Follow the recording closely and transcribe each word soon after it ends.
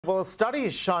Well, a study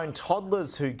has shown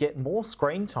toddlers who get more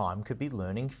screen time could be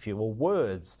learning fewer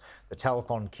words. The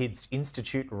Telethon Kids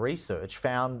Institute research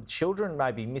found children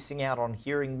may be missing out on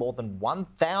hearing more than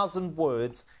 1,000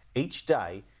 words each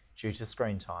day due to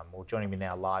screen time. Well, joining me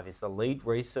now live is the lead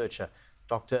researcher,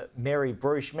 Dr. Mary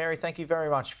Brushe. Mary, thank you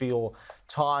very much for your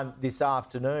time this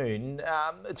afternoon.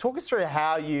 Talk us through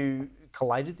how you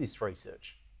collated this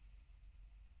research.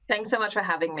 Thanks so much for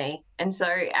having me. And so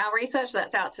our research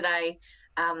that's out today,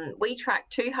 we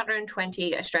tracked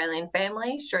 220 Australian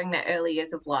families during their early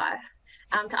years of life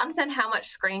to understand how much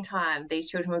screen time these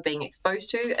children were being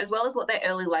exposed to, as well as what their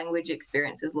early language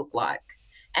experiences look like.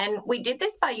 And we did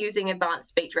this by using advanced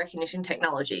speech recognition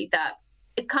technology that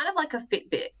it's kind of like a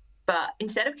Fitbit, but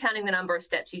instead of counting the number of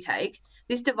steps you take,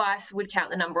 this device would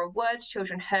count the number of words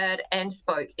children heard and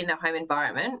spoke in their home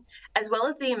environment, as well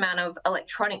as the amount of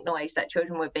electronic noise that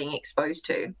children were being exposed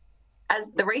to. As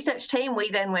the research team,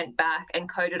 we then went back and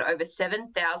coded over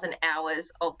 7,000 hours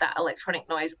of that electronic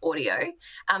noise audio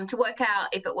to work out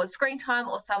if it was screen time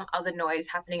or some other noise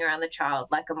happening around the child,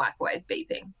 like a microwave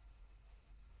beeping.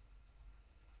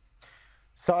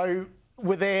 So,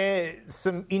 were there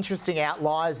some interesting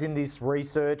outliers in this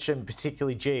research, and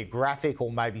particularly geographic or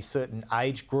maybe certain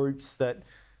age groups that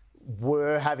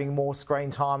were having more screen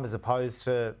time as opposed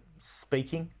to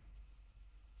speaking?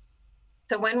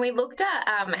 So when we looked at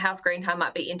how screen time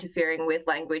might be interfering with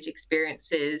language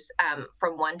experiences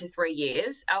from 1 to 3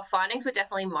 years, our findings were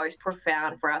definitely most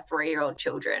profound for our 3-year-old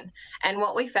children. And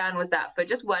what we found was that for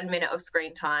just 1 minute of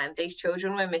screen time, these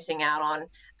children were missing out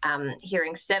on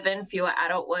hearing 7 fewer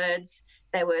adult words.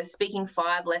 They were speaking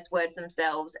 5 less words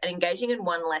themselves and engaging in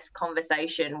 1 less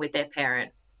conversation with their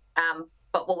parent.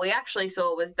 But what we actually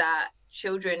saw was that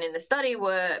children in the study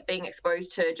were being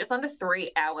exposed to just under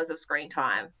 3 hours of screen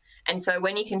time. And so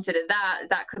when you consider that,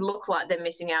 that could look like they're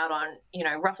missing out on,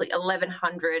 roughly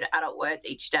 1,100 adult words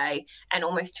each day and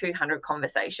almost 200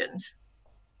 conversations.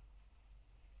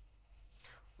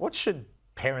 What should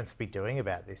parents be doing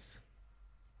about this?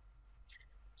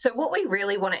 So what we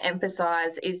really want to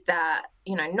emphasize is that,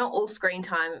 not all screen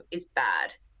time is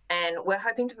bad. And we're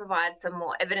hoping to provide some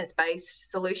more evidence-based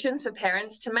solutions for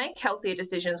parents to make healthier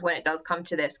decisions when it does come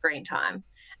to their screen time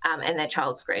and their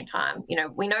child's screen time.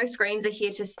 We know screens are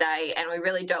here to stay, and we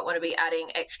really don't want to be adding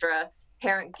extra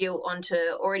parent guilt onto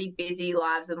already busy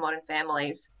lives of modern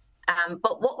families.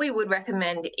 But what we would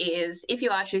recommend is, if you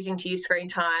are choosing to use screen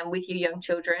time with your young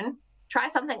children, try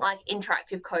something like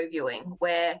interactive co-viewing,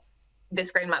 where the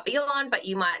screen might be on, but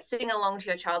you might sing along to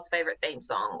your child's favorite theme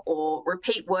song or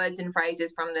repeat words and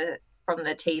phrases from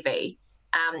the TV.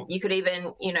 You could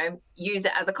even, use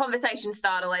it as a conversation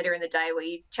starter later in the day where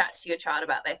you chat to your child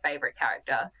about their favorite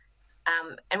character.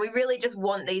 And we really just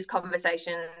want these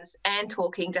conversations and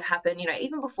talking to happen,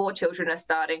 even before children are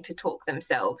starting to talk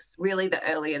themselves. Really, the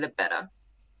earlier, the better.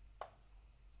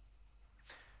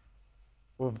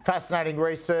 Well, fascinating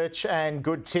research and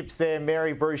good tips there.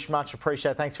 Mary Brushe, much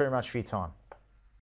appreciated. Thanks very much for your time.